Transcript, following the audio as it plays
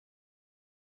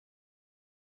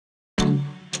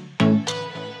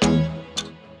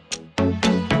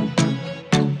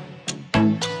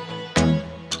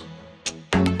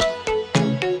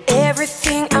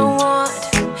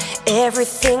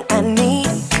everything I need,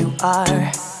 you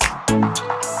are.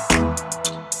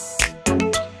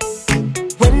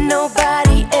 When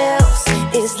nobody else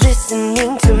is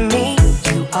listening to me,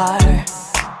 you are.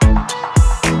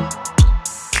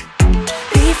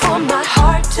 Before my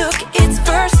heart took its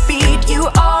first beat, you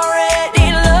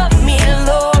already loved me,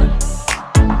 Lord.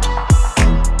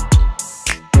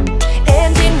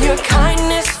 And in your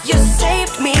kindness you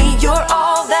saved me. You're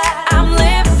all that I'm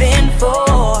living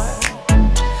for.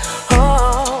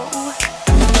 Oh,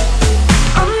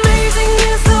 amazing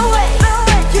is the way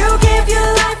you give your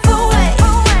life away,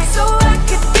 so I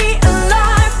could be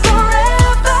alive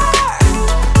forever.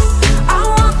 I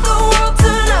want the world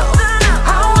to know,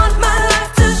 I want my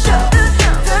life to show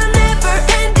the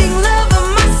never-ending love of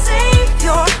my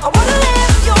Savior. I wanna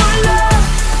live your love,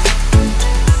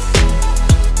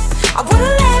 I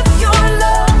wanna live your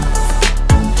love.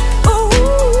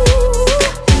 Ooh.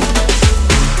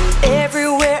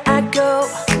 Everywhere I go,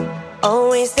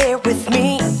 always there with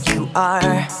me, you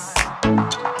are.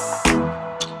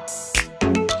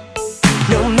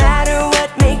 No matter what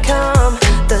may come,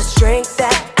 the strength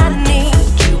that I need,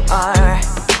 you are.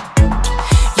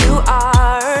 You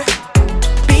are.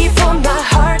 Before my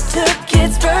heart took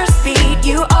its first beat,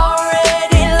 you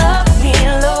already loved me,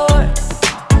 Lord.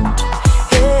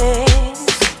 Yes.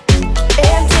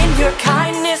 And in your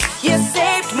kindness you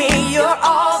saved me. You're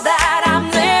all that I'm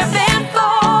living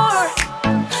for.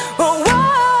 Oh,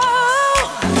 whoa.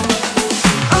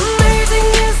 Amazing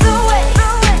is the way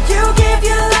you give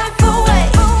your life away,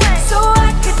 so I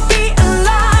could be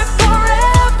alive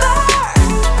forever.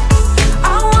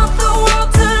 I want the world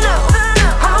to know,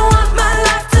 I want my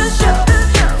life to show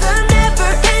the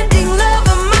never-ending love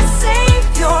of my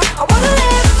Savior. I wanna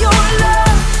live your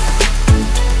love,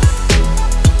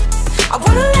 I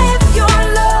wanna live your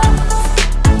love.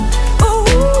 Ooh.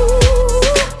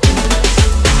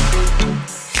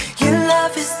 Your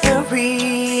love is the reason